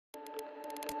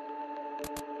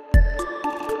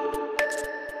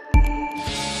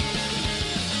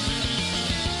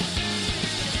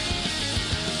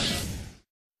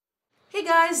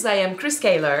guys, I am Chris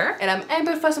Kaler. And I'm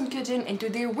Amber from Kyuujin, and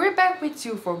today we're back with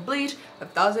you for Bleach,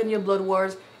 1000 Year Blood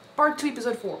Wars, Part 2,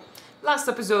 Episode 4. Last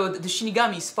episode, the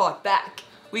Shinigamis fought back.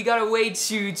 We got a way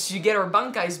to get our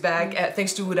bankais back,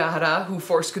 thanks to Urahara, who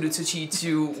forced Kurutsuchi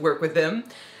to work with them.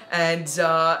 And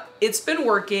it's been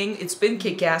working, it's been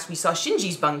kick-ass. We saw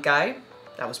Shinji's bankai,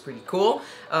 that was pretty cool.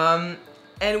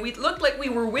 And we looked like we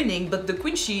were winning, but the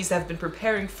Quincies have been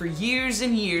preparing for years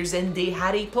and years, and they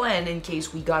had a plan in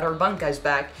case we got our bankais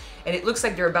back. And it looks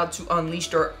like they're about to unleash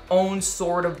their own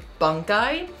sort of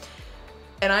bankai.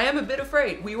 And I am a bit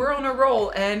afraid. We were on a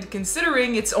roll, and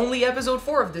considering it's only episode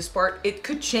 4 of this part, it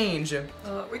could change.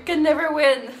 We can never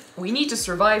win. We need to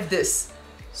survive this.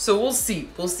 So we'll see.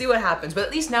 We'll see what happens. But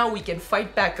at least now we can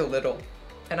fight back a little.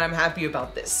 And I'm happy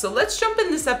about this. So let's jump in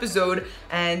this episode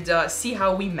and see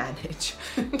how we manage.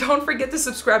 Don't forget to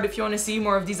subscribe if you want to see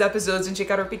more of these episodes, and check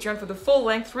out our Patreon for the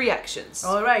full-length reactions.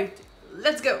 Alright,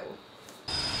 let's go.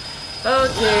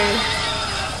 Okay.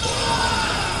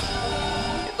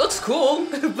 It looks cool,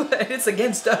 but it's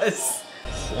against us.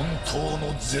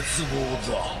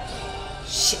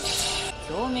 Shit.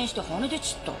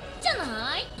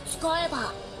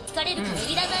 疲れるから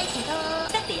いらないけど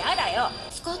だってやだよ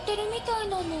使ってるみたい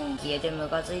なの家でム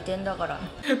カついてんだから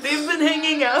They've been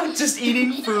hanging out, just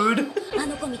eating food. あ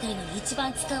の子みたいのに一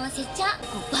番使わせちゃ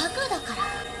バカだから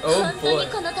Oh 本当に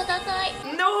この戦い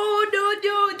No, don't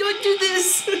do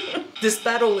this. This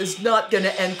battle is not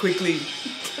gonna end quickly.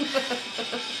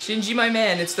 Shinji, my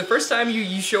man, it's the first time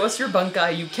you show us your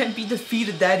bankai. You can't be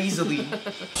defeated that easily.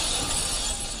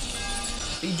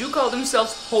 They do call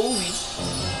themselves holy.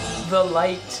 The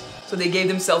light. So they gave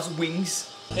themselves wings.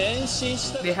 They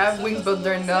have wings, but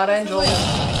they're not angels.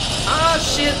 Ah,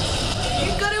 shit!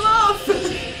 You cut him off!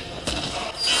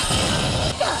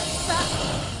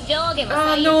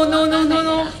 Ah, no.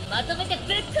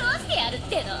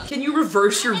 Can you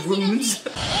reverse your wounds?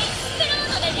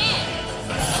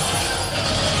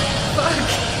 Fuck!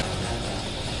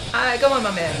 Alright, come on,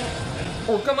 my man.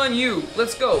 Or come on, you.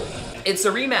 Let's go. It's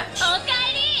a rematch.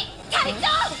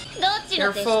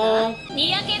 Careful.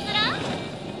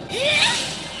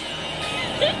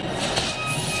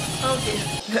 Okay.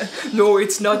 No,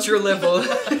 it's not your level.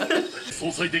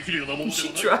 She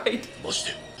tried.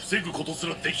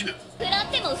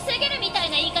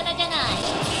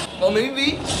 Well,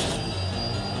 maybe.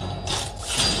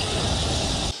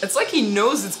 It's like he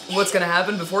knows what's gonna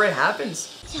happen before it happens.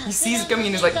 He sees it coming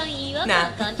and he's like,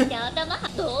 nah.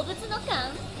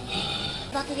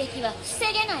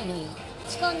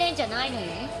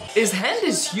 His hand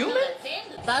is human?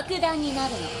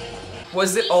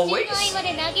 Was it always? I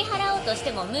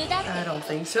don't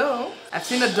think so. I've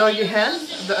seen a doggy hand,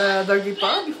 doggy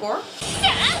paw before.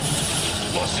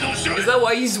 Is that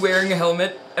why he's wearing a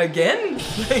helmet again?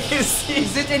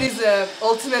 Is it in his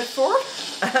ultimate form?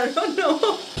 I don't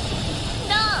know.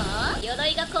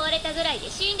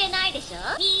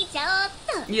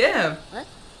 Yeah. What?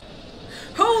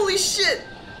 Holy shit!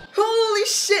 Holy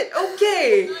shit!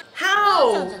 Okay!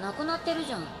 How?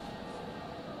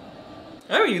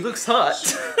 I mean, he looks hot.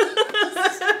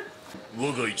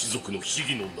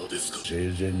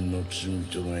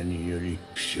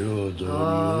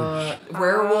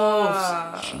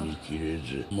 Werewolves.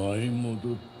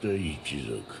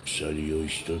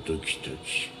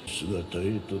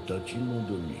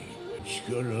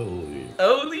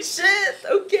 Holy shit!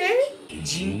 Okay.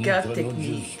 Jinka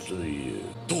technique.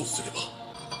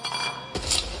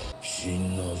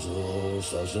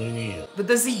 But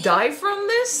does he die from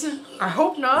this? I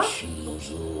hope not.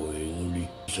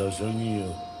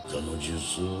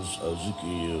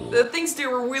 The things they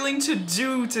were willing to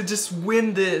do to just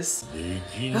win this.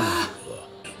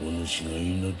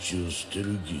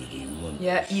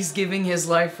 Yeah, he's giving his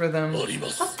life for them. What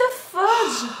the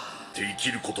fudge?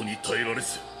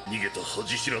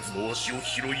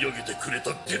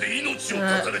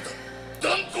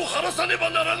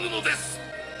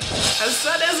 As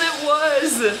sad as it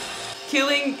was,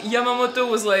 killing Yamamoto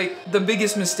was like the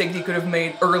biggest mistake they could have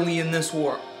made early in this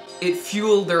war. It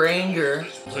fueled their anger.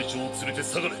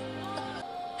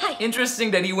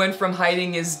 Interesting that he went from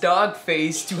hiding his dog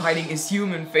face to hiding his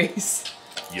human face.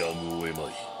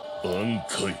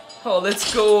 Oh,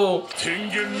 let's go.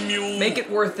 Make it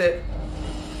worth it.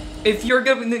 If you're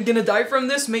gonna die from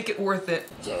this, make it worth it.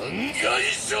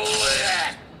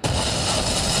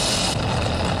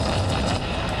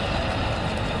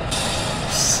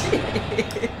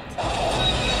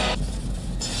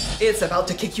 It's about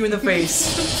to kick you in the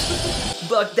face.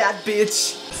 Buck that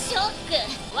bitch.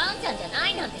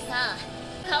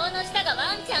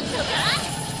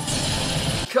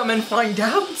 Come and find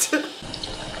out.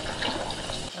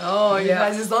 Oh, he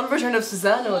has his own version of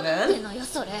Susanoo then. よ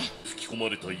それ吹き込ま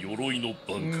れた鎧の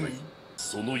挽回、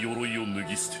その鎧を脱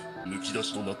ぎ捨てむき出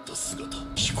しとなった姿、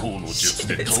飛行の術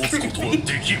で倒すことはで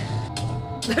きる。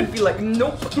 I'd be like,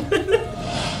 nope.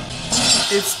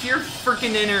 It's pure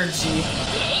freaking energy.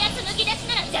 冷圧脱ぎ出し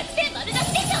なら弱点丸出し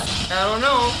でしょ。 I don't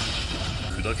know.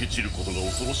 砕け散ることが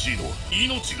恐ろしいのは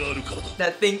命があるからだ。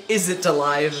 That thing isn't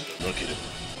alive. なければ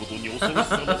ことに恐ろし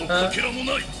さなどかけらも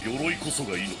ない。鎧こそ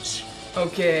が命。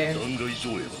 Okay. 断崖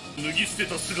上映は脱ぎ捨て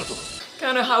た姿だ。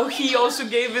 Kind of how he also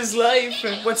gave his life.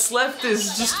 And what's left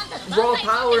is just raw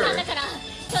power. だから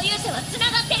所有者は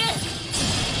繋がってる。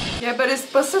 Yeah, but his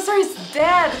possessor is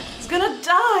dead. He's gonna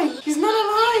die. He's not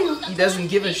alive. He doesn't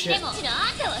give a shit. でもあん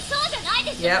たはそうじゃない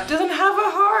でしょ。 Yep. Doesn't have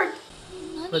a heart.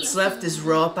 What's left is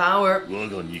raw power. 我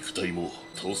が肉体も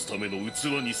倒すための器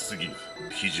に過ぎぬ。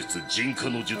秘術人化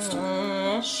の術と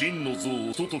真の像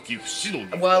をととき不死の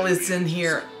肉体 While it's in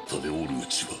here. たでおるう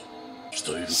ちは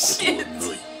鍛えることは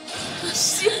ない。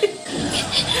 Shit.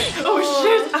 Oh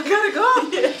shit, I gotta go.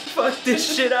 Yeah, fuck this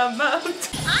shit, I'm out.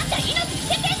 あんた命つ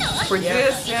けてんの。 For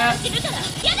this, yeah. 死ぬから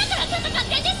嫌だから戦っ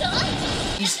てんでしょ。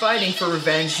 He's fighting for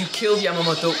revenge. You killed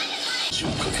Yamamoto. 血を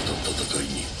かけた戦い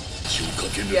に血をか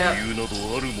けぬ理 Yeah. 由など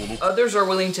あるものか。 Others are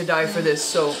willing to die for this,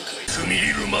 so 踏み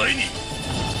入る前に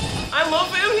I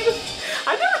love him.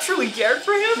 I never truly cared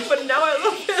for him, but now I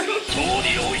love him. 塔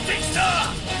に置いてき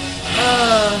た。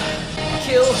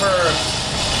 Kill her.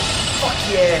 Fuck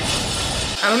yeah.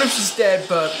 I don't know if she's dead,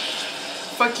 but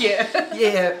fuck yeah.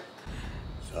 Yeah.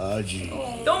 サジ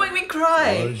Don't make me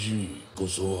cry. ジこ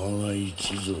そ我が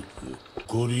一族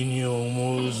誇りに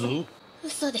思うぞ。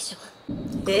嘘でしょ。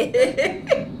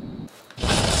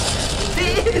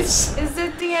 This. Is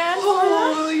it the end?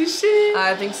 Holy shit.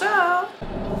 I think so.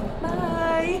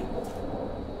 Bye.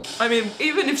 I mean,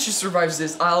 even if she survives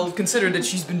this, I'll consider that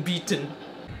she's been beaten.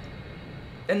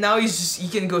 And now he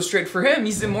can go straight for him.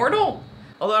 He's immortal.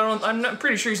 Although I'm not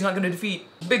pretty sure he's not gonna defeat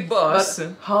Big Boss.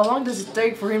 But how long does it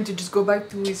take for him to just go back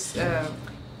to his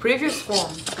previous form?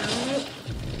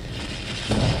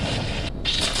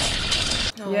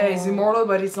 Yeah, he's immortal,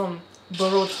 but it's on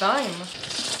borrowed time.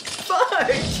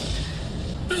 Fuck!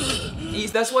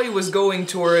 That's why he was going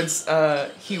towards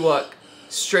Hiwak.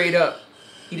 Straight up.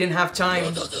 He didn't have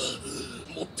time. ただ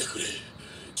持ってくれ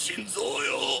心臓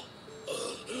よ。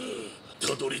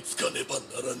たどり着かねばな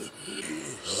らぬ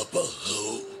アバハ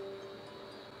を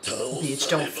倒 Bitch,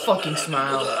 さ don't ねば fucking な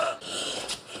らぬ smile. のだ。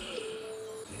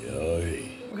やい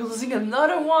We're losing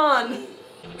another one.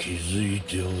 気づい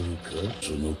ておるか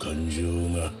その感情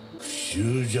が復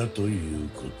讐じゃという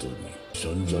ことに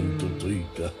散々と説い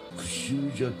た復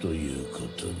讐じゃというこ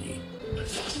とに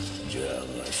じゃ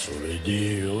がそれ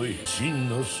でよい真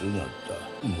の姿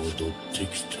戻って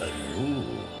きたよ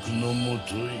僕のも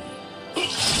とへ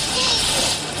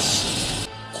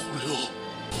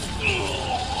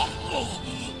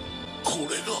こ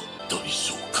れが大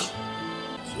将か。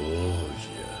そうじ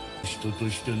ゃ人と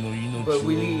しての命は But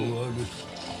終 we- わる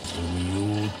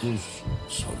富を落とす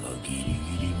そのギリ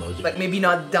ギリまで Like, maybe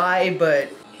not die, but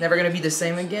never gonna be the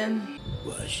same again?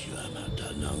 わしはま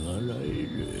た流らえ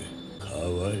るか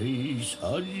わいい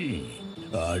サジ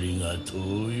ありがとう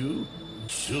よ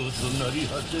ショーとなり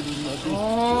果てるまで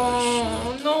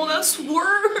Oh, no, that's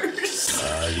worse. あ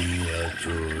りがと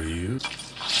うよ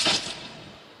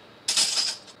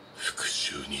復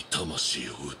讐に魂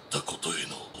を売ったことへ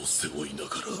のお背負いなが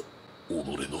ら己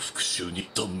の復讐に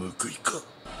た報いか。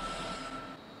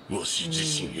わし自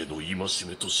身への戒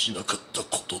めとしなかった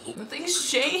ことの Things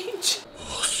change.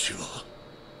 わしは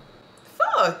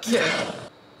Fuck. Yeah.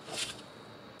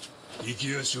 生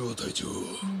きやしょう隊長、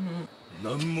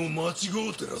何も間違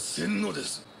うてらせんので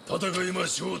す。戦いま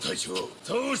しょう隊長、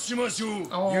倒しましょう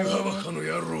湯葉バカの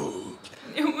野郎。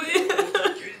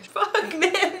 Fuck,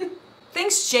 man.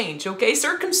 Things change, okay?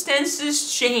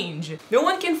 Circumstances change. No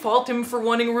one can fault him for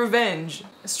wanting revenge.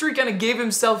 Asturi kind of gave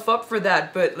himself up for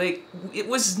that, but, like, it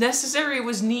was necessary, it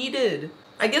was needed.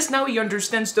 I guess now he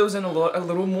understands those in a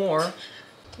little more.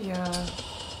 Yeah.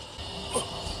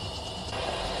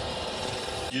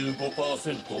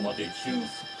 15% まで修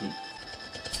復。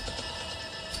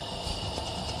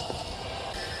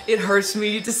 It hurts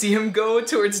me to see him go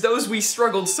towards those we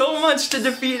struggled so much to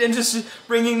defeat and just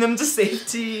bringing them to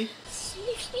safety.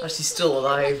 Oh, she's still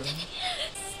alive.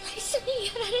 最初に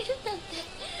やられるなんて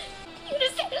許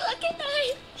せるわけな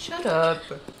い。 Shut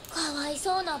up. かわい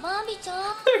そうなバンビちゃん。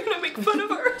 They're gonna make fun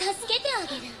of her. 助けてあ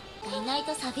げる。いない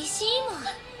と寂しいもん。ね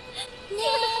え。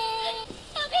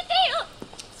やめてよ。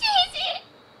シ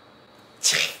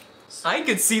ンジ。 I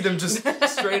could see them just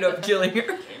straight up killing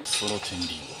her. その天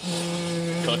輪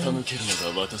を傾ける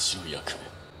のが私の役目。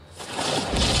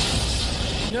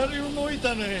やるよのい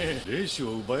たね。霊視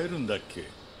を奪えるんだっけ。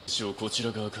死をこち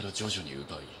ら側から徐々に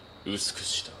奪い薄く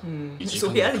した。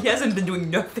 So he hasn't been doing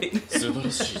nothing. 素晴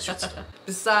らしい術だ。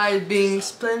 Besides being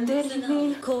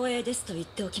splendid, 光栄ですと言っ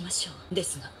ておきましょう。で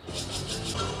すが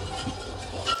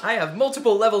I have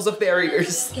multiple levels of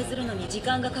barriers. 削るのに時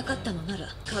間がかかったのなら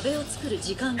壁を作る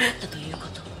時間があったというこ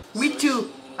と。 we too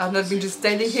have not been just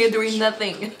standing here doing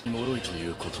nothing. 脆いとい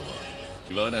うことは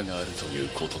罠があるという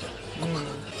ことだ。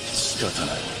仕方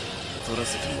ない。取ら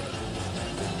せてもらう。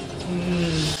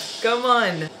 Come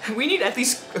on. We need at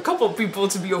least a couple of people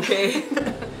to be okay.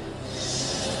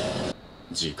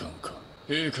 時間か。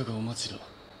陛下がお待ちだ。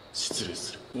失礼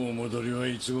する。お戻りは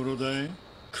いつ頃だい。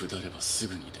下ればす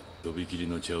ぐにでも。とびきり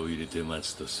の茶を入れて待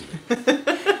つとする。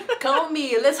 Call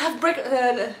me. Let's have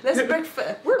let's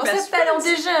breakfast. We're On best s'appelle en friends.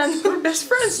 déjeune. We're best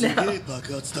friends now.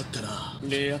 爆発だったな。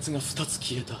冷圧が2つ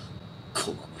消えた。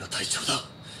駒村隊長だ。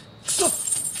くそ。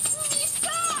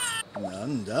な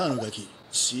んだあのガキ。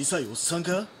小さいおっさん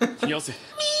か。よせ。 A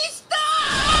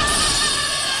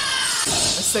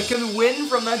second win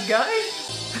from that guy?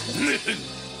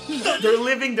 They're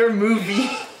living their movie.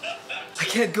 I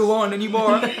can't go on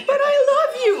anymore. But I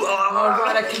love you. Oh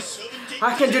god,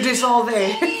 I can do this all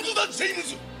day.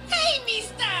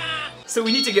 So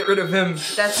we need to get rid of him.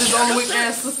 That's his own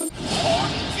weakness.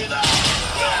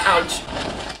 Ouch.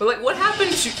 But like, what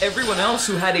happened to everyone else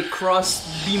who had a cross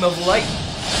beam of light?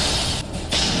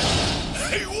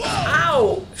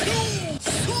 Ow!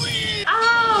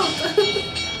 Ow!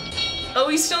 Oh,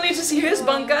 we still need to see his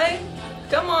Bunkai?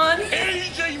 Come on. ジ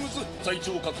ェイムズ隊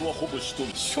長格はほぼ一人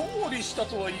勝利した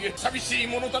とはいえ寂しい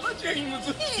ものだなジェイム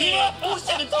ズ。おっ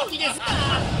しゃる通りです。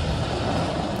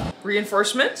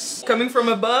 Reinforcements coming from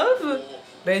above.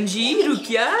 Benji,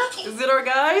 Rukia, is it our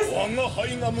guys? 我が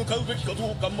輩が向かうべきか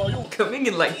どうか迷う。 Coming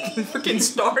in like freaking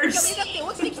stars. だって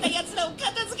落ちてきた奴らを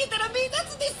片付けたら目立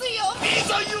つですよ。い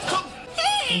ざ行かん。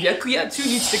 Byakuya too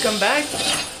needs to come back.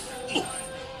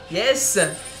 Yes.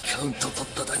 カウント取っ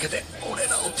ただけで俺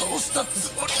らを倒した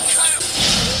つもりかよ。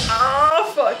 Oh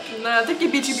fuck. Nah, I think he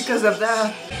beat you because of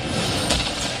that.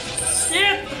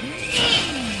 Shit.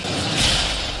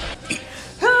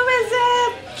 Who is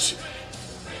it?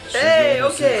 Hey,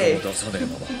 okay. 出さねえ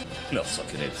まま情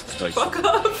けねえ副隊長。 Fuck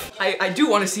off. I do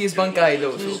want to see his Bunkai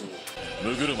though.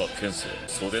 六車健生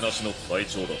袖なしの隊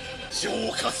長だ。超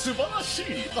か素晴らしい。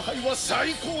我輩は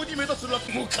最高に目立つら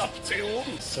向かってお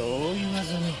る。そう言わ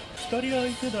ずに二人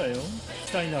相手だよ。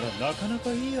二人ならなかな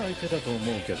かいい相手だと思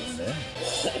うけどね。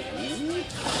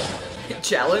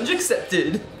 Challenge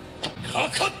accepted. か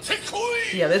かってこ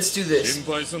い。 Yeah, let's do this. 心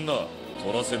配すんな。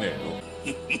取らせね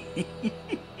えよ。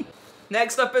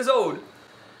 Next episode.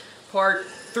 Part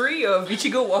 3 of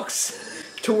Ichigo walks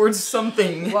towards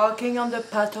something. Walking on the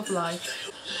path of life.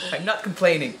 I'm not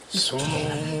complaining. その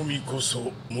重みこ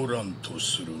そモランと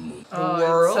するも The Oh,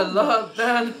 it's a world. lot,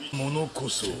 man. の。ものこ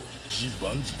そ自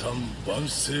万端万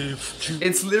世不朽。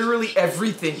 It's literally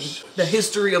everything. The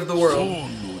history of the 王 world. の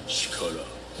力。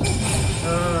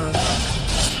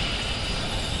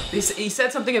 He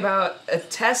said something about a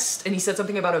test and he said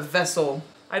something about a vessel.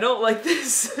 I don't like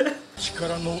this.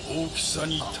 力の大きさ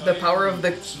に The power of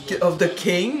the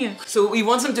king. So he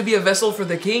wants him to be a vessel for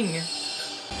the king.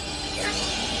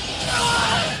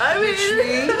 I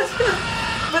mean,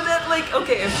 but that like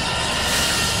okay.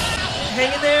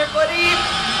 Hang in there, buddy.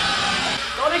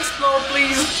 Don't explode,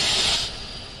 please.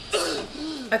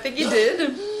 I think he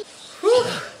did. Whew.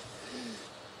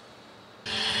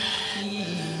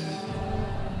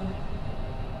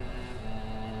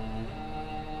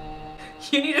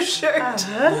 You need a shirt.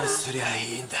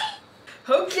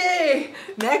 Okay,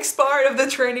 next part of the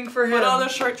training for him. Put on the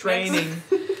shirt, training.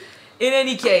 In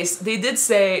any case, they did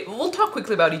say, we'll talk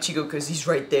quickly about Ichigo because he's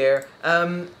right there.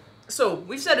 So,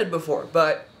 we've said it before,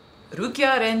 but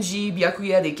Rukia, Renji,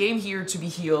 Byakuya, they came here to be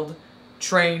healed,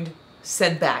 trained,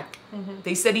 sent back.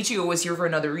 They said Ichigo was here for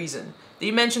another reason.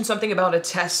 They mentioned something about a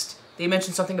test. They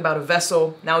mentioned something about a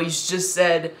vessel. Now he's just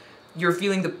said, you're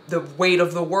feeling the weight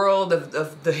of the world,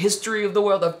 of the history of the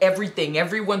world, of everything,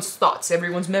 everyone's thoughts,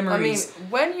 everyone's I mean, memories.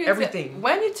 when you everything.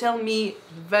 when you tell me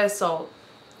vessel,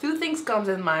 two things comes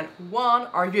in mind. One,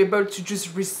 are you able to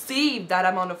just receive that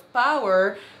amount of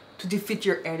power to defeat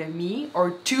your enemy?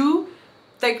 Or two,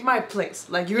 take my place.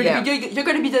 Like you're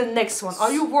gonna be the next one.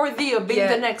 Are you worthy of being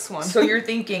the next one? So you're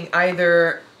thinking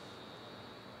either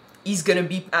he's gonna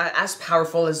be as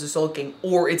powerful as the Soul King,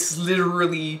 or it's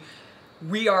literally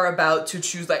we are about to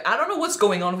choose. Like, I don't know what's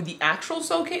going on with the actual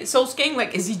Soul King.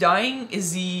 Like, is he dying?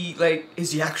 Is he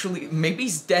actually, maybe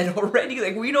he's dead already?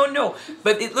 Like, we don't know.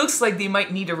 But it looks like they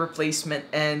might need a replacement,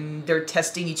 and they're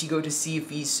testing Ichigo to see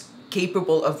if he's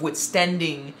capable of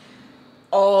withstanding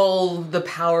all the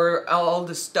power, all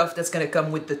the stuff that's gonna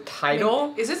come with the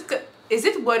title. Is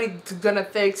it what it's gonna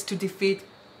take to defeat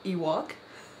Ewok?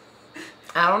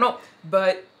 I don't know,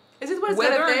 but Is it what it's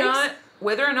whether gonna or take? not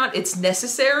whether or not it's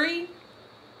necessary,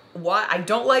 why I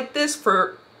don't like this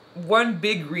for one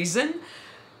big reason.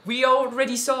 We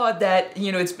already saw that,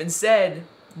 you know, it's been said,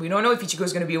 we don't know if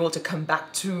Ichigo's going to be able to come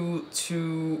back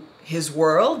to his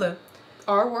world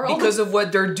Our world. because of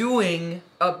what they're doing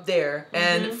up there.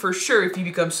 And for sure, if he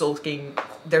becomes Soul King,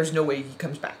 there's no way he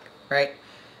comes back, right?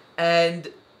 And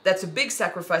that's a big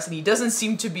sacrifice, and he doesn't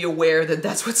seem to be aware that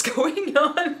that's what's going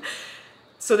on.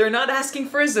 So they're not asking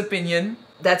for his opinion.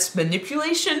 That's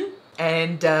manipulation,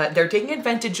 and they're taking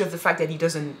advantage of the fact that he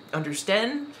doesn't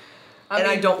understand.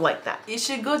 I don't like that.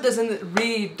 Ichigo doesn't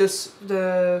read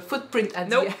the footprint at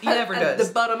Nope, he never at does.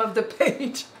 the bottom of the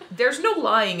page. There's no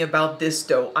lying about this,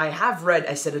 though.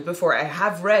 I said it before, I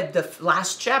have read the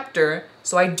last chapter,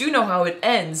 so I do know how it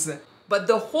ends. But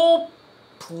the whole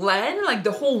plan, like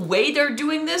the whole way they're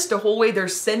doing this, the whole way they're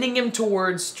sending him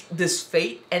towards this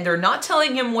fate, and they're not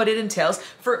telling him what it entails.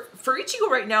 For Ichigo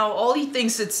right now, all he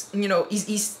thinks it's, you know,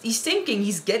 he's thinking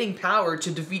he's getting power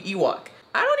to defeat Ewok.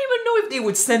 I don't even know if they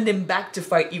would send him back to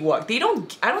fight Ewok.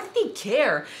 I don't think they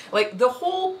care. Like, the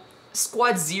whole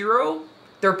Squad Zero,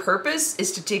 their purpose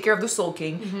is to take care of the Soul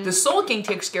King. The Soul King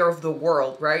takes care of the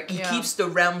world, right? He keeps the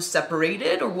realms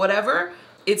separated or whatever.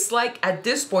 It's like, at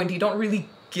this point, they don't really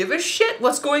give a shit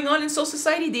what's going on in Soul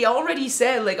Society. They already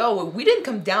said, like, oh, we didn't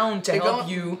come down to help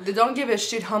you. They don't give a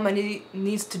shit how many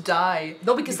needs to die.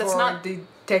 No, because that's not... They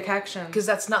take action. Because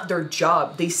that's not their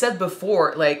job. They said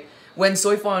before, like, when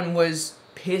Soifon was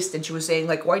pissed and she was saying,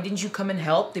 like, why didn't you come and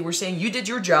help? They were saying, you did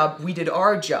your job, we did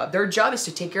our job. Their job is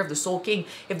to take care of the Soul King.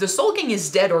 If the Soul King is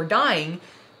dead or dying,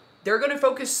 they're going to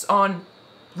focus on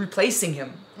replacing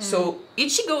him. So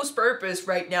Ichigo's purpose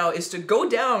right now is to go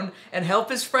down and help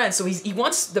his friends. So he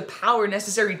wants the power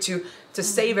necessary to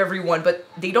save everyone, but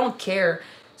they don't care.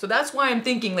 So that's why I'm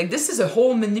thinking, like, this is a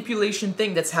whole manipulation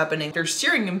thing that's happening. They're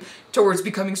steering him towards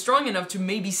becoming strong enough to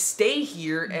maybe stay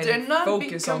here and They're not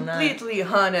focus being on that. completely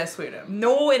honest with him.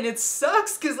 No, and it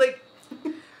sucks, because, like,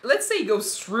 let's say he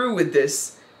goes through with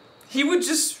this. He would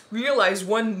just realize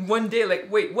one day,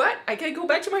 like, wait, what? I can't go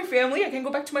back to my family? I can't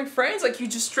go back to my friends? Like, you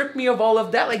just stripped me of all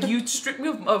of that? Like, you stripped me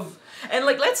of... And,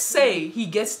 like, let's say he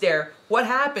gets there. What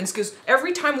happens? Because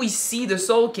every time we see the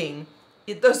Soul King,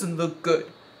 it doesn't look good.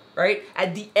 Right?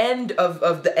 At the end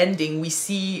of the ending, we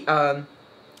see a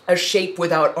shape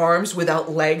without arms,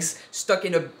 without legs, stuck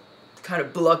in a kind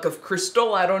of block of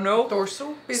crystal, I don't know.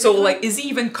 Torso, basically. So, like, is he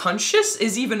even conscious?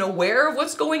 Is he even aware of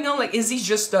what's going on? Like, is he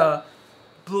just a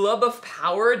blob of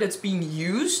power that's being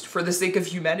used for the sake of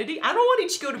humanity? I don't want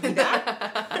Ichigo to be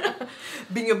that.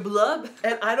 Being a blob?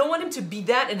 And I don't want him to be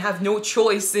that and have no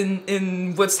choice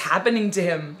in what's happening to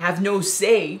him, have no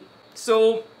say.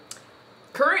 So...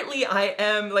 currently,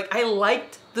 I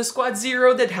liked the Squad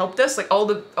Zero that helped us, like all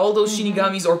those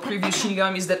Shinigamis or previous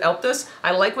Shinigamis that helped us.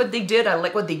 I like what they did. I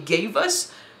like what they gave us.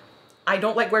 I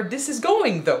don't like where this is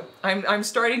going, though. I'm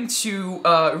starting to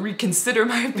reconsider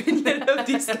my opinion of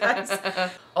these guys.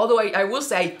 Although I will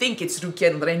say I think it's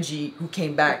Rukia and Renji who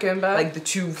came back. Like the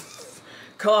two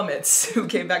comets who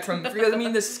came back from... Because, I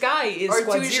mean, the sky is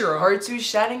Squad Zero. Or two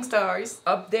shining stars.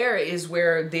 Up there is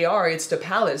where they are. It's the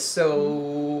palace,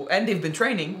 so... And they've been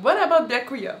training. What about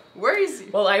Byakuya? Where is he?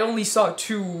 Well, I only saw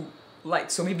two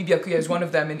lights, so maybe Byakuya is one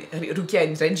of them, and Rukia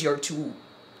and Renji are two...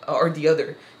 or the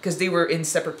other. Because they were in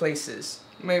separate places.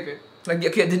 Maybe. Like,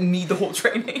 Byakuya didn't need the whole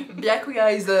training.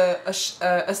 Byakuya is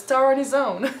a star on his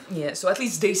own. Yeah, so at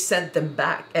least they sent them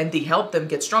back, and they helped them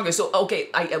get stronger. So, okay,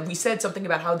 we said something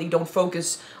about how they don't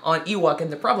focus on Ewok and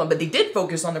the problem, but they did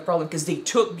focus on the problem because they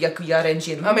took Byakuya,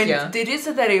 Renji, and Rukia. I mean, they did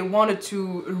say that they wanted to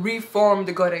reform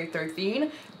the God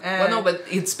 13. Well, no, but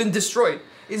it's been destroyed.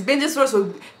 It's been destroyed,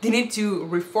 so they need to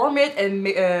reform it and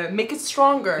make it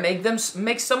stronger.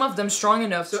 Make some of them strong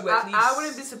enough so to at least... I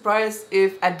wouldn't be surprised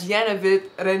if at the end of it,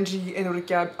 Renji and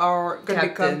Rukia are gonna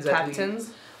become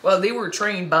captains. Well, they were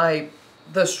trained by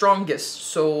the strongest,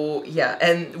 so yeah,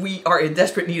 and we are in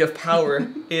desperate need of power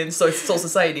in Soul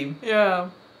Society.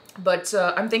 Yeah. But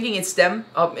I'm thinking it's them.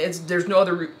 There's no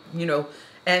other,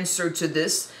 answer to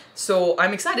this. So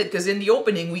I'm excited because in the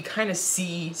opening we kind of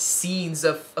see scenes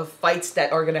of fights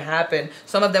that are gonna happen.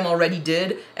 Some of them already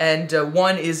did, and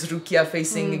one is Rukia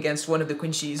facing against one of the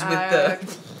Quincies with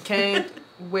the... Can't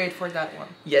wait for that one.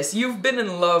 Yes, you've been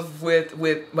in love with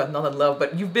well, not in love,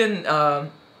 but you've been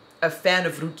a fan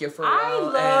of Rukia for a while.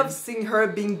 I love seeing her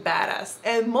being badass,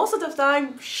 and most of the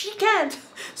time she can't.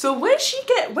 So when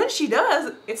she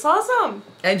does, it's awesome.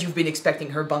 And you've been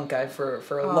expecting her Bankai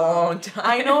for a long time.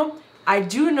 I know. I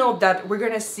do know that we're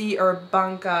gonna see our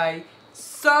Bankai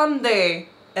someday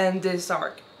in this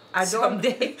arc.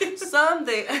 Someday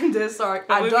in this arc.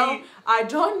 I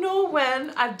don't know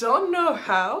when. I don't know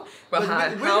how. But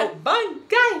how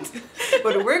Bankai?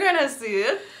 But we're gonna see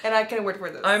it, and I can't wait for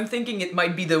this. I'm thinking it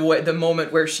might be the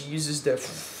moment where she uses the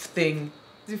thing.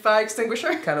 The fire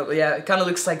extinguisher. It kind of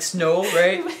looks like snow,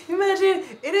 right? Imagine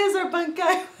it is our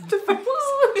Bankai. The fire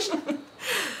extinguisher.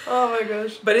 Oh my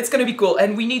gosh. But it's gonna be cool,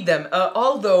 and we need them.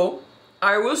 Although,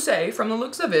 I will say, from the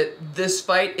looks of it, this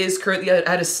fight is currently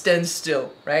at a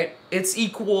standstill, right? It's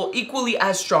equally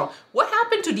as strong. What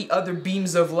happened to the other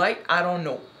beams of light? I don't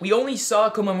know. We only saw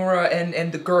Komamura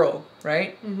and the girl,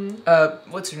 right?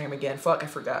 Mm-hmm. What's her name again? Fuck, I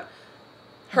forgot.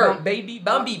 Her, Bambi,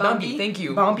 thank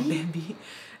you. Bambi.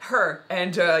 Her,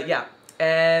 and yeah.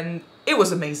 And it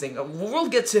was amazing. We'll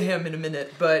get to him in a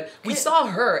minute, but we saw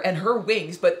her and her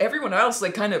wings, but everyone else,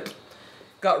 like, kind of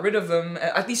got rid of them.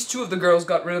 At least two of the girls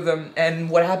got rid of them. And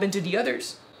what happened to the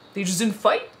others? They just didn't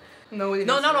fight? No,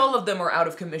 not all of them are out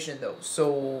of commission though.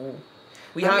 So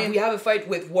we have a fight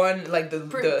with one, like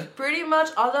pretty much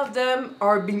all of them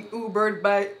are being Ubered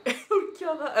by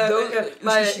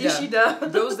Ishida.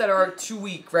 Those that are too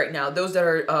weak right now. Those that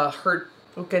are hurt.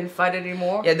 Who can't fight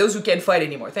anymore? Yeah, those who can't fight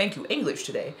anymore. Thank you, English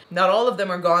today. Not all of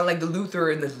them are gone, like the Luther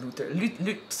and the Luther in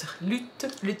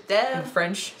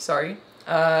French. Sorry.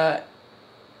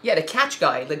 Yeah, the catch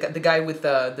guy, the guy with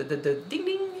the ding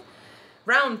ding.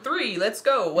 Round 3, let's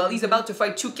go. Well, he's about to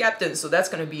fight 2 captains, so that's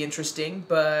gonna be interesting.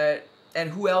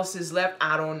 And who else is left?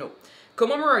 I don't know.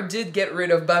 Komamura did get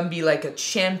rid of Bambi like a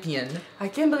champion. I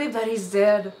can't believe that he's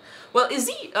dead. Well, is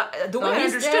he? The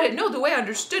way I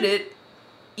understood it,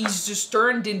 he's just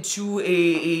turned into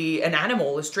an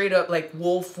animal, a straight up like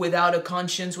wolf without a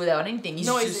conscience, without anything.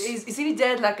 Is he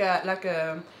dead like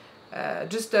a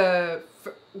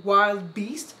wild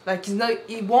beast? Like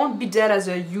he won't be dead as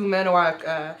a human or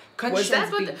a conscious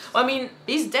beast. I mean,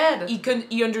 he's dead.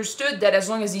 He understood that as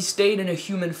long as he stayed in a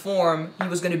human form, he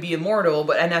was going to be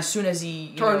immortal. And as soon as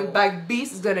he turned back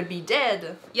beast, is gonna be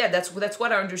dead. Yeah, that's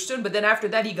what I understood. But then after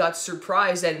that, he got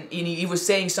surprised and he was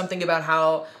saying something about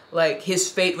how like his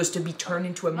fate was to be turned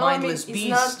into a mindless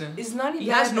beast. It's not even. He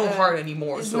has no heart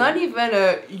anymore. It's not even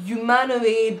a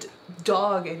humanoid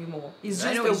dog anymore. He's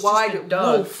just a wild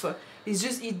wolf.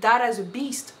 He died as a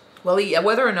beast. Well,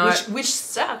 whether or not which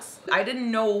sucks. I didn't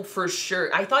know for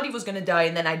sure. I thought he was gonna die,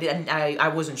 and then I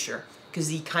wasn't sure because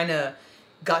he kind of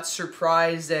got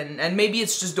surprised, and maybe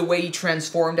it's just the way he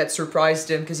transformed that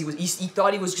surprised him because he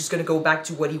thought he was just gonna go back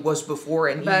to what he was before,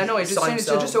 and but no, it's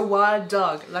just a wild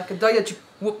dog, like a dog that you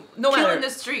kill in the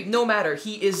street. No matter,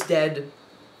 he is dead.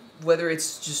 Whether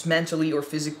it's just mentally or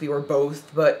physically or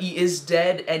both, but he is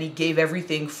dead, and he gave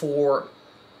everything for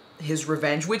his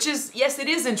revenge, which is, yes, it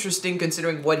is interesting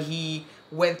considering what he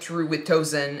went through with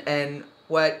Tozen and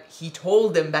what he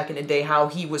told them back in the day, how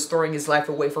he was throwing his life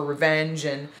away for revenge,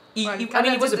 and he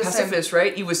was a pacifist,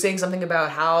 right? He was saying something about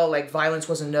how like violence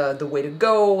wasn't the way to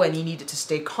go, and he needed to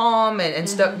stay calm and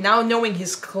stuff. Now knowing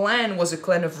his clan was a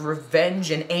clan of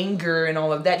revenge and anger and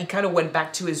all of that, he kind of went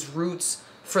back to his roots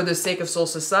for the sake of Soul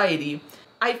Society.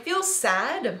 I feel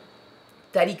sad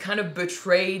that he kind of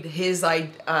betrayed his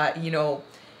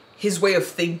his way of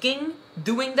thinking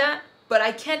doing that, but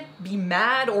I can't be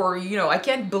mad or, I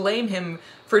can't blame him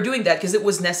for doing that because it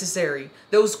was necessary.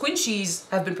 Those Quincies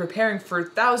have been preparing for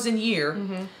 1,000 years.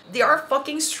 They are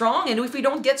fucking strong, and if we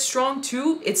don't get strong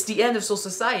too, it's the end of Soul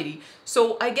Society.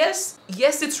 So I guess,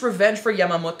 yes, it's revenge for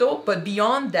Yamamoto, but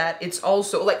beyond that, it's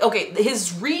also, like, okay,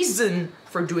 his reason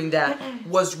for doing that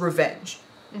was revenge.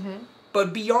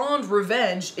 But beyond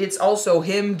revenge, it's also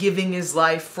him giving his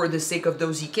life for the sake of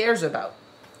those he cares about.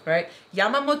 Right?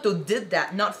 Yamamoto did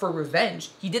that not for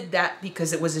revenge. He did that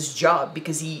because it was his job,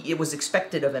 because it was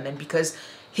expected of him, and because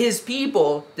his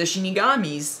people, the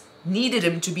Shinigamis, needed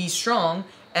him to be strong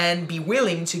and be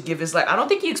willing to give his life. I don't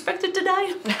think he expected to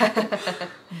die.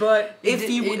 But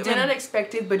he did not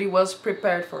expect it, but he was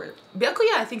prepared for it.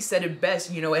 Byakuya, I think, said it best.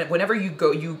 Whenever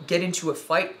you get into a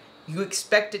fight, you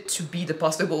expect it to be the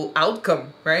possible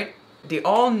outcome, right? They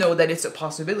all know that it's a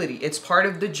possibility. It's part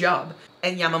of the job.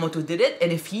 And Yamamoto did it,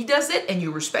 and if he does it, and you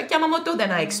respect Yamamoto,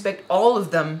 then I expect all of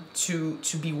them to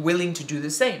be willing to do the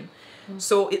same.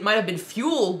 So it might have been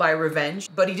fueled by revenge,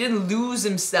 but he didn't lose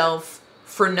himself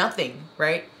for nothing,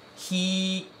 right?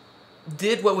 He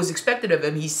did what was expected of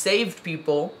him. He saved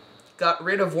people, got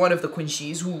rid of one of the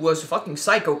Quincies, who was a fucking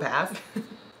psychopath.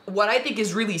 What I think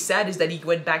is really sad is that he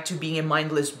went back to being a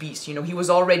mindless beast. He was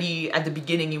already, at the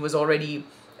beginning, he was already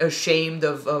ashamed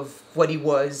of what he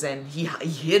was, and he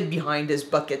hid behind his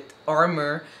bucket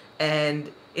armor,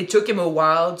 and it took him a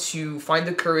while to find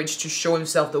the courage to show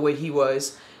himself the way he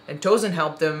was, and Tozen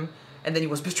helped him, and then he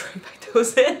was betrayed by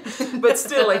Tozen. But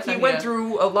still, like, he went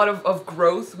through a lot of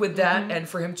growth with that, and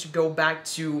for him to go back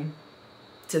to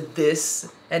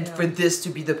this, and for this to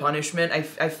be the punishment,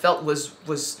 I felt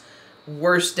was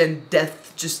worse than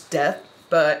death, just death,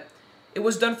 but it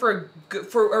was done for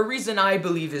a reason I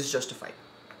believe is justified.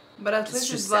 But at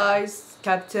least his vice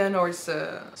captain or his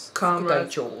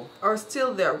comrade are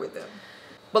still there with him.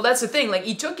 Well, that's the thing, like,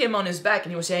 he took him on his back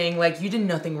and he was saying, like, you did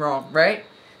nothing wrong, right?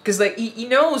 Because, like, he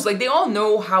knows, like, they all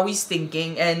know how he's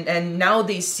thinking, and now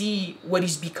they see what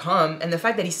he's become, and the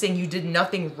fact that he's saying you did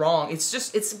nothing wrong,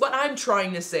 it's what I'm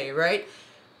trying to say, right?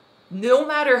 No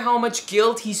matter how much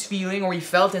guilt he's feeling or he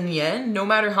felt in the end, no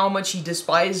matter how much he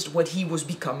despised what he was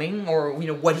becoming or, you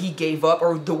know, what he gave up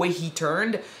or the way he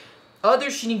turned, other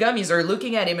Shinigamis are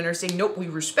looking at him and are saying, nope, we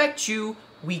respect you,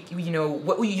 you know,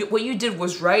 what you did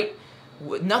was right,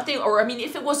 nothing, or I mean,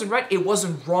 if it wasn't right, it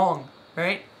wasn't wrong,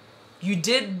 right? You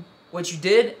did what you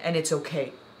did, and it's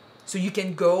okay. So you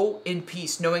can go in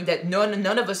peace, knowing that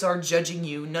none of us are judging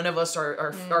you, none of us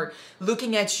are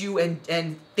looking at you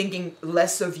and thinking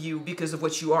less of you because of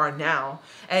what you are now.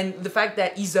 And the fact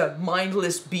that he's a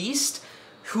mindless beast,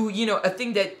 who, you know, I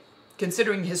think that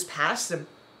considering his past,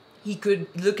 he could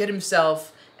look at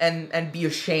himself and be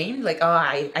ashamed, like, oh,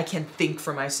 I can't think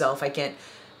for myself, I can't,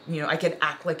 you know, I can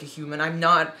act like a human, I'm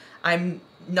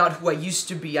not who I used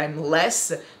to be, I'm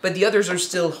less, but the others are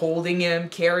still holding him,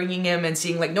 carrying him, and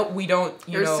seeing like, no, we don't,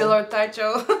 You're still our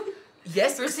Taicho.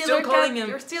 Yes, you're still calling him.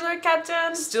 You're still our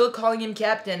captain. Still calling him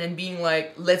captain and being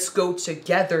like, let's go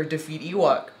together defeat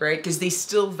Ewok, right? Because they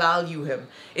still value him.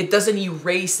 It doesn't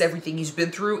erase everything he's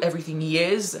been through, everything he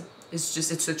is. It's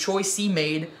just, it's a choice he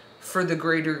made for the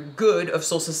greater good of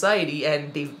Soul Society,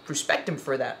 and they respect him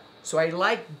for that. So I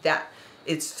like that.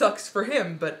 It sucks for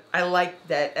him, but I like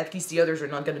that at least the others are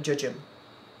not going to judge him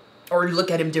or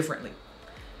look at him differently.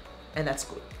 And that's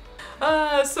good.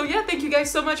 So yeah, thank you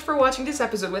guys so much for watching this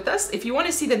episode with us. If you want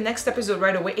to see the next episode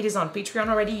right away, it is on Patreon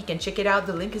already. You can check it out.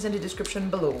 The link is in the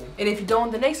description below. And if you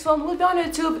don't, the next one will be on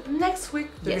YouTube next week.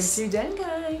 Yes. See you then,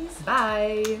 guys.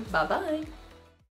 Bye. Bye-bye.